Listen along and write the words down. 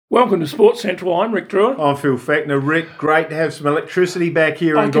Welcome to Sports Central. I'm Rick Druin. I'm Phil Fackner. Rick, great to have some electricity back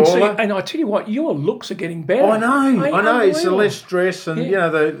here in Gawler. And I tell you what, your looks are getting better. I know. It's the less stress and,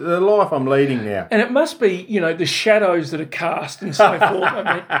 the life I'm leading now. And it must be, the shadows that are cast and so forth.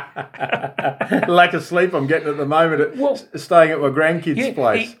 I mean, lack of sleep I'm getting at the moment staying at my grandkids'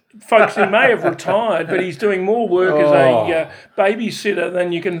 place. Folks, he may have retired, but he's doing more work as a babysitter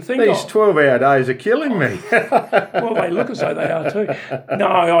than you can think These of. 12-hour days are killing me. Well, they look as though they are too.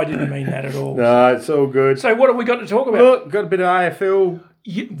 No, I didn't mean that at all. No, it's all good. So what have we got to talk about? Look, got a bit of AFL,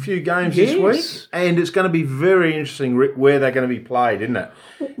 a few games this week, and it's going to be very interesting, Rick, where they're going to be played, isn't it?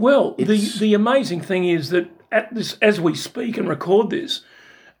 Well, the amazing thing is that at this, as we speak and record this,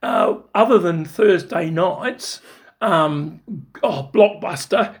 other than Thursday nights,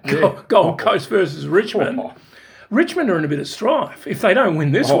 blockbuster, Gold Coast versus Richmond. Richmond are in a bit of strife if they don't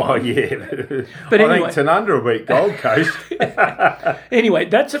win this one. Oh, yeah. But I anyway, think Tanunda will beat Gold Coast. Anyway,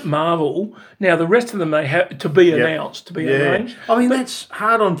 that's at Marvel. Now, the rest of them may have to be announced, to be arranged. I mean, that's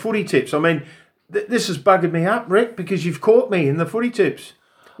hard on footy tips. I mean, this has buggered me up, Rick, because you've caught me in the footy tips.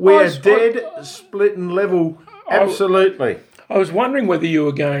 We're dead, split and level, absolutely. I was wondering whether you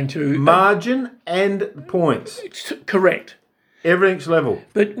were going to... Margin and points. Correct. Everything's level.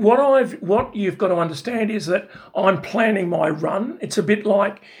 But what you've got to understand is that I'm planning my run. It's a bit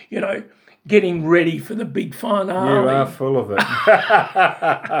like, getting ready for the big finale. You are full of it.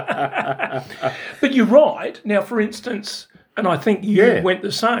 But you're right. Now, for instance, and I think you went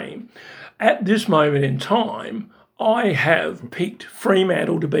the same, at this moment in time, I have picked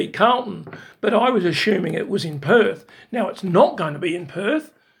Fremantle to beat Carlton, but I was assuming it was in Perth. Now, it's not going to be in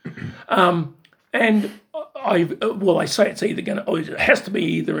Perth. And they say it's either it has to be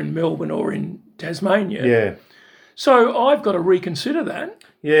either in Melbourne or in Tasmania. Yeah. So I've got to reconsider that.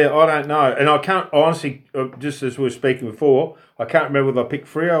 Yeah, I don't know. And I can't, honestly, just as we were speaking before, I can't remember whether I picked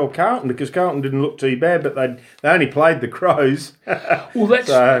Freo or Carlton because Carlton didn't look too bad, but they only played the Crows. Well,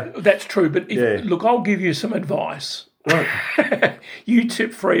 that's true. But look, I'll give you some advice. Right. You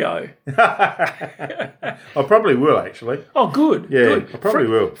tip Freo. I probably will, actually. Oh, good. Yeah, good. I probably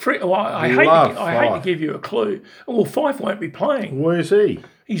will. I hate to give you a clue. Well, Fife won't be playing. Where's he?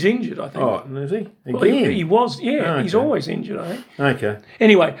 He's injured, I think. Oh, is he? Again? Well, he was, okay. He's always injured, I think. Okay.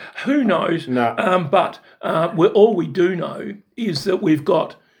 Anyway, who knows? No. But all we do know is that we've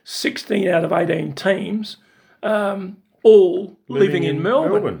got 16 out of 18 teams all living in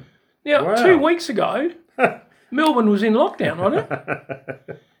Melbourne. Now, 2 weeks ago, Melbourne was in lockdown, wasn't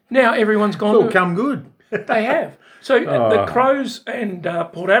it? Now everyone's gone. It's all come good. They have. So the Crows and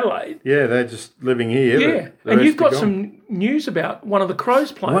Port Adelaide. Yeah, they're just living here. Yeah, and you've got some news about one of the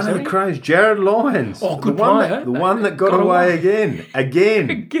Crows players. One of the Crows, Jared Lyons. Oh, good player. The one that got away again.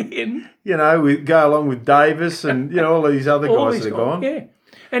 Again. We go along with Davis and all these other guys that have gone. Yeah.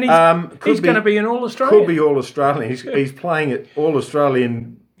 And he's going to be an All-Australian. Could be All-Australian. He's playing at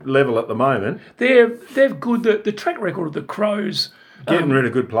All-Australian level at the moment. They've good. The track record of the Crows. Getting rid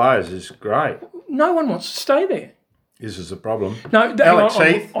of good players is great. No one wants to stay there. This is a problem. No, Alex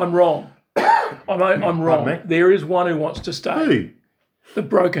Heath. I'm wrong. I'm wrong. There is one who wants to stay. Who? The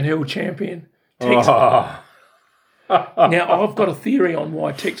Broken Hill champion, Tex. Now, I've got a theory on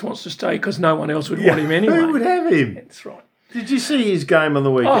why Tex wants to stay because no one else would want him anyway. Who would have him? That's right. Did you see his game on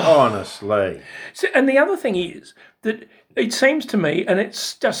the weekend? Honestly. So, and the other thing is that it seems to me, and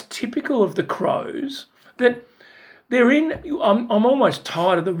it's just typical of the Crows, that they're in. I'm almost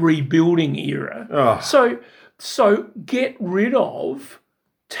tired of the rebuilding era. Oh. So get rid of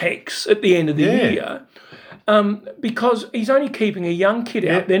Tex at the end of the year because he's only keeping a young kid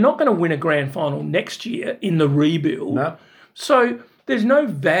out. They're not going to win a grand final next year in the rebuild. No. So there's no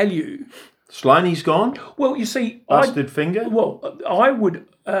value. Slaney's gone? Well, you see... Busted finger? Well, I would...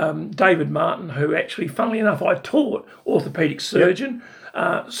 David Martin, who actually, funnily enough, I taught, orthopaedic surgeon,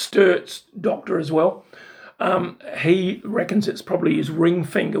 Sturt's doctor as well, he reckons it's probably his ring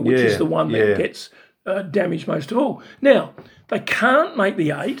finger, which is the one that gets damaged most of all. Now, they can't make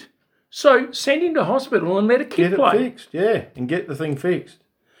the 8, so send him to hospital and let a kid play. Get it fixed, and get the thing fixed.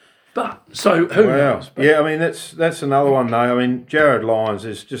 But, so who knows? But, I mean, that's another one, though. I mean, Jared Lyons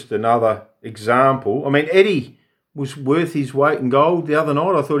is just another example. I mean, Eddie was worth his weight in gold the other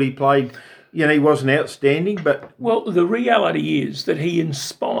night. I thought he played, he wasn't outstanding, but... Well, the reality is that he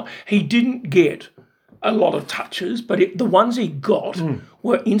didn't get a lot of touches, but the ones he got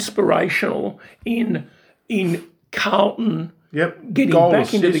were inspirational in Carlton getting goal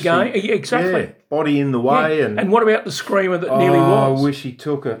back into the game. Exactly. Yeah, body in the way. And what about the screamer that nearly was? I wish he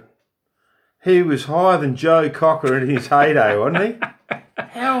took it. He was higher than Joe Cocker in his heyday, wasn't he?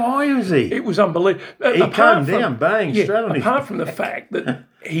 How high was he? It was unbelievable. He came down, bang, straight on his apart from the fact that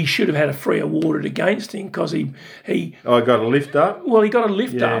he should have had a free awarded against him because he I got a lift up. well, he got a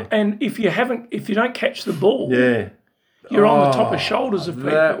lift up, and if you don't catch the ball, Yeah. you're on the top of shoulders of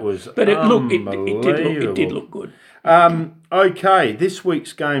people. That was but it did look good. Okay, this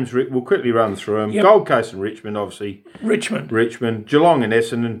week's games, Rick, we'll quickly run through them. Yep. Gold Coast and Richmond, obviously. Richmond, Geelong and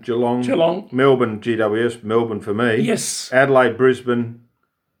Essendon. Geelong. Melbourne, GWS. Melbourne for me. Yes. Adelaide, Brisbane.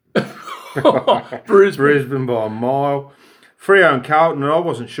 Brisbane by a mile. Freo and Carlton, and I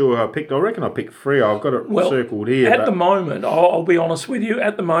wasn't sure who I picked. I reckon I picked Freo. I've got it circled here. At the moment, I'll be honest with you,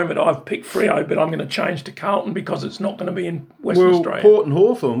 at the moment I've picked Freo, but I'm going to change to Carlton because it's not going to be in Western Australia. Port and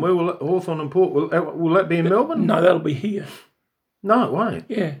Hawthorn. Where will Hawthorn and Port, will that be in Melbourne? No, that'll be here. No, it won't.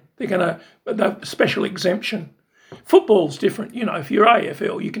 Yeah, they're going to, special exemption. Football's different. You know, if you're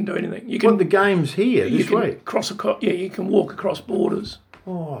AFL, you can do anything. You can the game's here this week? You can walk across borders.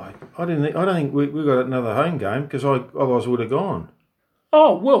 Oh, I don't think we got another home game because otherwise I would have gone.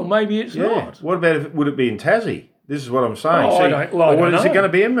 Oh well, maybe it's not. What about would it be in Tassie? This is what I'm saying. Oh, I don't know. Is it going to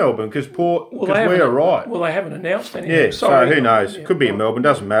be in Melbourne? Because Port, we are right. Well, they haven't announced anything. Yeah, so who knows? Could be in Melbourne.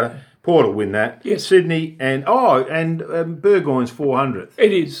 Doesn't matter. Port will win that. Yes. Sydney and Burgoyne's 400th.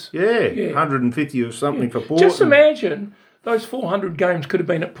 It is. Yeah, 150 or something for Port. Just imagine those 400 games could have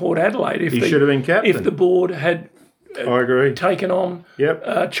been at Port Adelaide if he should have been captain. If the board had. I agree. Taken on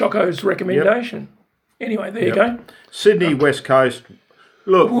Choco's recommendation. Yep. Anyway, there you go. Sydney, West Coast.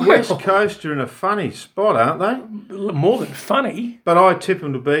 Look, West Coast are in a funny spot, aren't they? More than funny. But I tip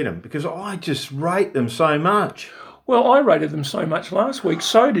them to beat them because I just rate them so much. Well, I rated them so much last week.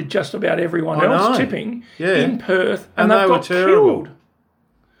 So did just about everyone else tipping in Perth, and they got killed.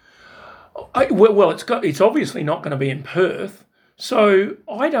 It's obviously not going to be in Perth. So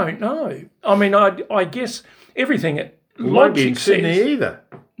I don't know. I mean, I guess everything at logic says... It won't be in Sydney either.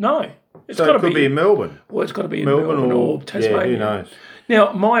 No. It could be in Melbourne. Well, it's got to be in Melbourne or Tasmania. Yeah, who knows?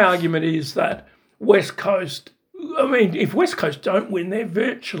 Now, my argument is that West Coast... I mean, if West Coast don't win, they're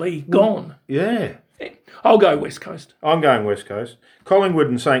virtually gone. Yeah. I'll go West Coast. I'm going West Coast. Collingwood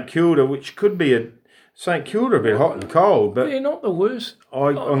and St Kilda, which could be St Kilda a bit hot and cold, but... They're not the worst.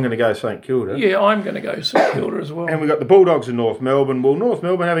 I'm going to go St Kilda. Yeah, I'm going to go St Kilda as well. And we've got the Bulldogs in North Melbourne. Well, North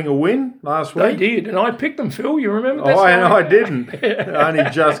Melbourne having a win last week. They did, and I picked them, Phil. You remember that? I didn't. I only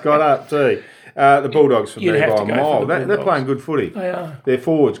just got up too. The Bulldogs for me by a mile. They're playing good footy. They are. They're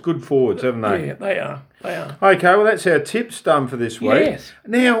forwards, good forwards, haven't they? Yeah, they are. Okay, well, that's our tips done for this week. Yes.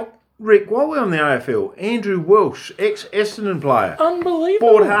 Now, Rick, while we're on the AFL, Andrew Welsh, ex-Essendon player.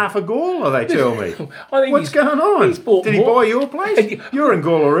 Unbelievable. Bought half a Gawler, they tell me. I think What's going on? Did he buy your place? You're in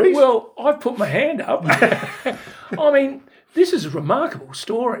Gawler East. Well, I've put my hand up. I mean, this is a remarkable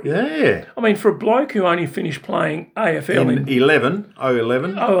story. Yeah. I mean, for a bloke who only finished playing AFL in 11.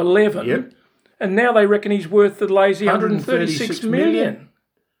 Yep. And now they reckon he's worth the lazy 136 million.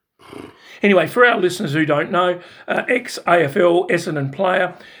 Anyway, for our listeners who don't know, ex-AFL Essendon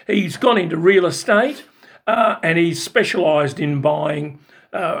player, he's gone into real estate and he's specialised in buying...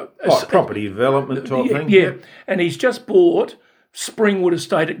 property development type thing. Yeah, and he's just bought Springwood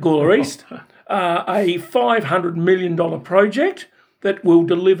Estate at Gawler East, a $500 million project that will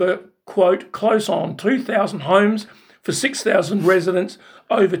deliver, quote, close on 2,000 homes for 6,000 residents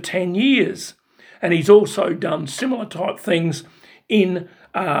over 10 years. And he's also done similar type things in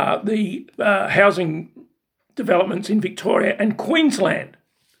the housing developments in Victoria and Queensland.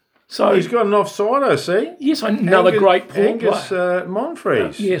 So he's got an offside, I see. Yes, another great Port Angus player.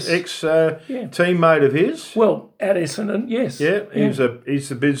 Monfries, yes. Teammate of his. Well, at Essendon, yes. Yeah, he's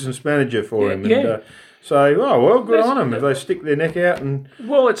the business manager for him. Yeah. And, good on them if they stick their neck out and.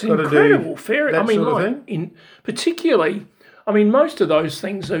 Well, it's incredible. Fair. I mean, particularly, I mean, most of those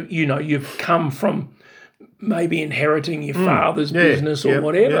things are, you've come from maybe inheriting your father's business or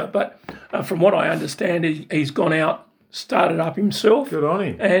whatever. Yeah. But from what I understand, he's gone out, started up himself. Good on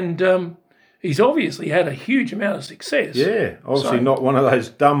him. And he's obviously had a huge amount of success. Yeah, obviously not one of those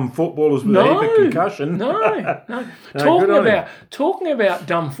dumb footballers with a heap of concussion. No. Talking about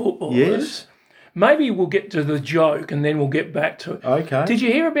dumb footballers. Yes. Maybe we'll get to the joke and then we'll get back to it. Okay. Did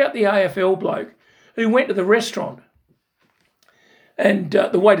you hear about the AFL bloke who went to the restaurant and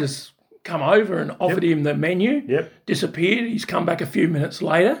the waiters come over and offered him the menu, disappeared. He's come back a few minutes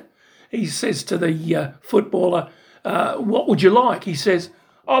later. He says to the footballer, what would you like? He says,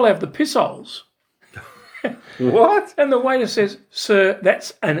 I'll have the piss holes. What? And the waiter says, sir,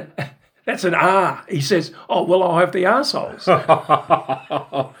 that's an R. He says, oh, well, I'll have the arseholes.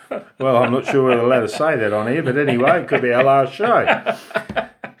 Well, I'm not sure we're allowed to say that on here, but anyway, it could be our last show.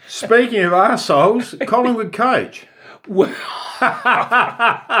 Speaking of arseholes, Collingwood coach. Well,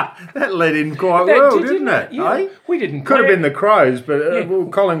 That led in quite well, didn't it? Yeah. Eh? We didn't Could have plan been the Crows, but well,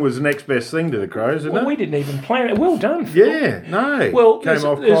 Collingwood was the next best thing to the Crows, isn't Well, it? we didn't even plan it. Well done, Phil. Yeah, no. Well, came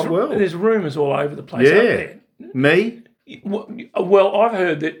off quite well. There's rumours all over the place, aren't there? Me? Well, I've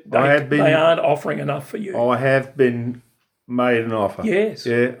heard that they aren't offering enough for you. I have been made an offer. Yes.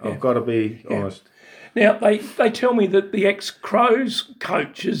 Yeah, I've got to be honest. Now, they tell me that the ex-Crows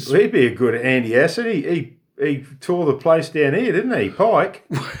coach is... Well, he'd be a good Andy Asset. He tore the place down here, didn't he, Pike?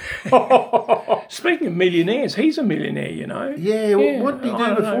 Speaking of millionaires, he's a millionaire, you know. Yeah, what did he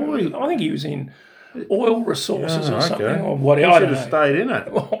do before? I think he was in oil resources or something. Okay. Or whatever. He I should don't have know. stayed in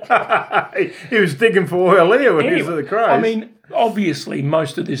it. He was digging for oil here when he was at the Crows. I mean, obviously,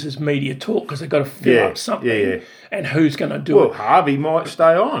 most of this is media talk because they've got to fill up something. Yeah. And who's going to do it? Well, Harvey might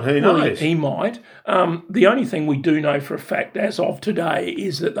stay on. Who knows? He might. The only thing we do know for a fact as of today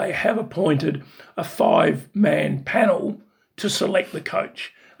is that they have appointed a 5-man panel to select the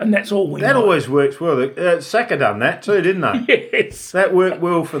coach. And that's all we know. That always works well. Saka done that too, didn't they? Yes. That worked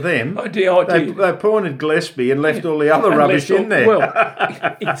well for them. I did. They appointed Gillespie and left all the other rubbish in there.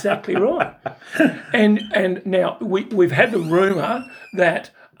 Well, exactly right. And now we've had the rumour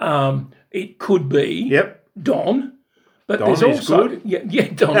that it could be Don. But Don there's is also good. Yeah,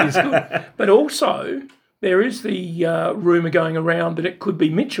 Don is good. But also there is the rumour going around that it could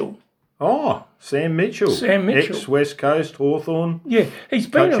be Mitchell. Oh, Sam Mitchell. Ex-West Coast, Hawthorn. Yeah, he's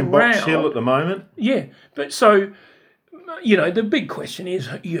been coaching around. Box Hill at the moment. Yeah, but so, you know, the big question is,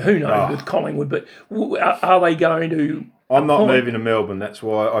 who knows with Collingwood, but are they going to... I'm not moving to Melbourne, that's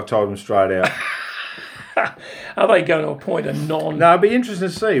why I've told them straight out. Are they going to appoint a non... No, it'll be interesting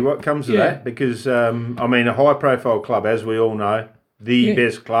to see what comes of that because, a high-profile club, as we all know, the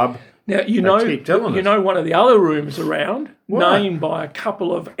best club. Now, you know one of the other rumours around, named by a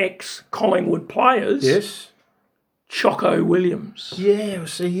couple of ex-Collingwood players. Yes. Choco Williams. Yeah,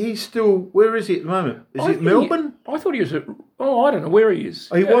 see, he's still... Where is he at the moment? Is it Melbourne? I thought he was at... Oh, I don't know where he is.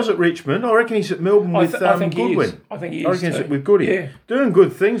 Oh, he was at Richmond. I reckon he's at Melbourne with Goodwin. I think he is. I reckon too. he's with Goody. Yeah. Doing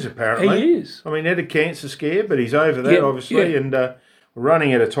good things, apparently. He is. I mean, had a cancer scare, but he's over that, obviously, and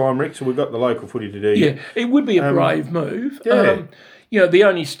running out of time, Rick, so we've got the local footy to do. Yeah, it would be a brave move. Yeah. The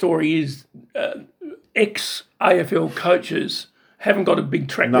only story is ex-AFL coaches haven't got a big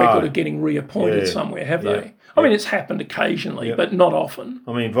track record of getting reappointed somewhere, have they? I mean, it's happened occasionally, but not often.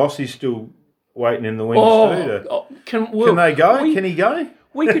 I mean, Vossi's still waiting in the wings too. Can they go? Can he go?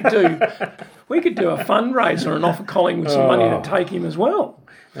 We could do a fundraiser and offer Collingwood some money to take him as well.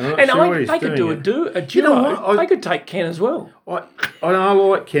 They could do a duo. You know what? They could take Ken as well. I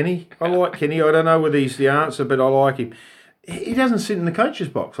like Kenny. I don't know whether he's the answer, but I like him. He doesn't sit in the coach's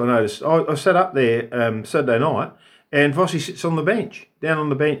box, I noticed. I sat up there Saturday night, and Vossi sits on the bench, down on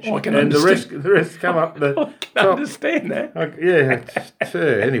the bench. I can and understand. the rest come up the I can top. understand that.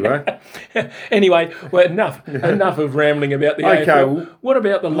 Anyway. Anyway, well, enough of rambling about the AFL. Well, what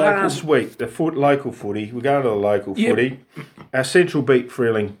about the local? Last week, the local footy, we're going to the local footy. Our Central beat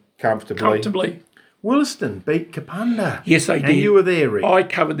Freeling comfortably. Williston beat Kapunda. Yes, they did. And you were there, Rick. I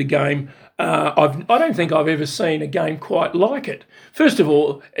covered the game. I don't think I've ever seen a game quite like it. First of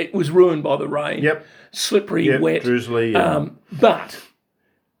all, it was ruined by the rain. Yep. Slippery, wet. Drizzly. But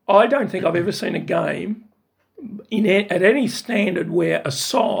I don't think I've ever seen a game at any standard where a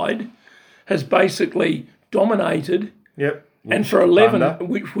side has basically dominated. Yep. And for 11,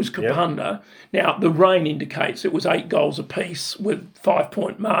 which was Kapunda. Now, the rain indicates it was 8 goals apiece with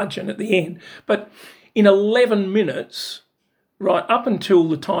 5-point margin at the end. But in 11 minutes, right up until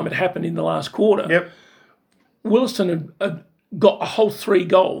the time it happened in the last quarter, Williston had got a whole 3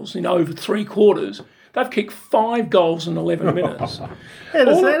 goals in over 3 quarters. They've kicked 5 goals in 11 minutes. How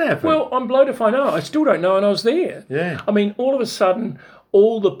does that happen? Well, I'm blowed if I know. I still don't know, and I was there. Yeah. I mean, all of a sudden,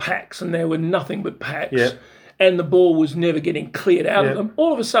 all the packs, and there were nothing but packs, and the ball was never getting cleared out of them.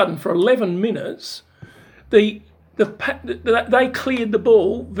 All of a sudden, for 11 minutes, they cleared the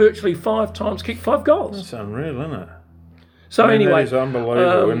ball virtually 5 times, kicked 5 goals. That's unreal, isn't it? So anyway, that is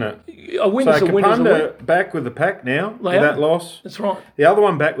unbelievable, isn't it? A win's a win. Kapunda back with the pack now with that loss. That's right. The other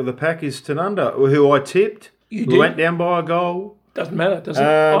one back with the pack is Tanunda, who I tipped. You did. Went down by a goal. Doesn't matter, does it?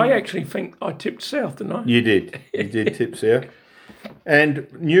 I actually think I tipped South, didn't I? You did. You did tip South. And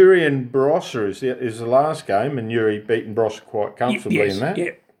Newry and Barossa is the last game, and Newry beaten Barossa quite comfortably in that.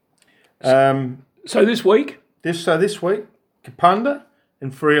 Yeah. So this week? This week, Kapunda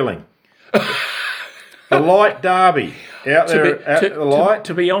and Freeling. The light derby out there at the light.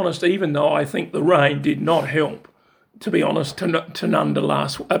 To be honest, even though I think the rain did not help, to be honest, Kapunda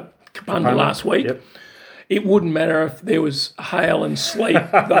last week, it wouldn't matter if there was hail and sleet.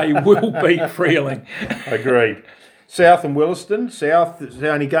 They will beat Freeling. Agreed. South and Williston. South, the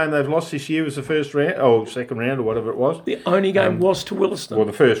only game they've lost this year was the first round, or second round, or whatever it was. The only game was to Williston. Well,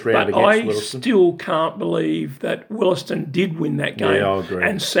 the first round but against Williston. I still can't believe that Williston did win that game. Yeah, I agree.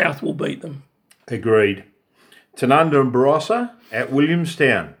 And South will beat them. Agreed. Tanunda and Barossa at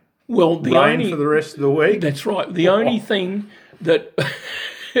Williamstown. Well, the Rain only for the rest of the week. That's right. The only thing that,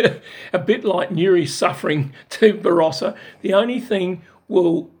 a bit like Newry suffering to Barossa, the only thing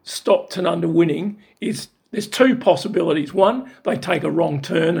will stop Tanunda winning is there's two possibilities. One, they take a wrong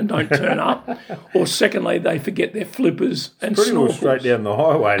turn and don't turn up, or secondly, they forget their flippers and Pretty well snorkels. straight down the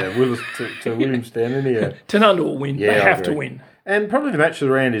highway to Williamstown, isn't it? Tanunda will win. Yeah, they I have to agree. win. And probably the match of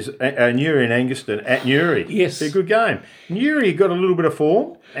the round is Newry and Angaston at Newry. Yes. It's a good game. Newry got a little bit of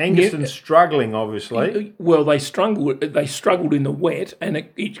form. Angaston struggling, obviously. Well, they struggled in the wet, and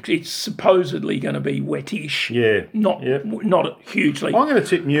it's supposedly going to be wettish. Yeah. Not hugely. I'm going to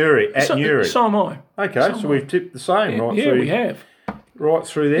tip Newry at Newry. So am I. Okay, so we've tipped the same right Yeah, through. we have. Right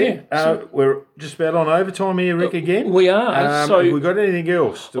through there. Yeah, we're just about on overtime here, Rick, again. We are. Have we got anything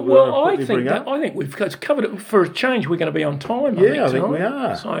else that Well, we'll I quickly think bring up? I think we've covered it. For a change, we're going to be on time. Yeah, I think we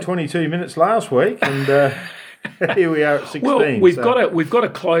tonight. are. So, 22 minutes last week, and here we are at 16. well, we've got to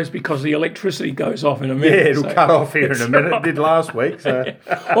close because the electricity goes off in a Yeah, minute. it'll cut off here in a minute. It did last week. So.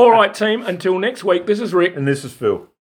 All right, team. Until next week. This is Rick. And this is Phil.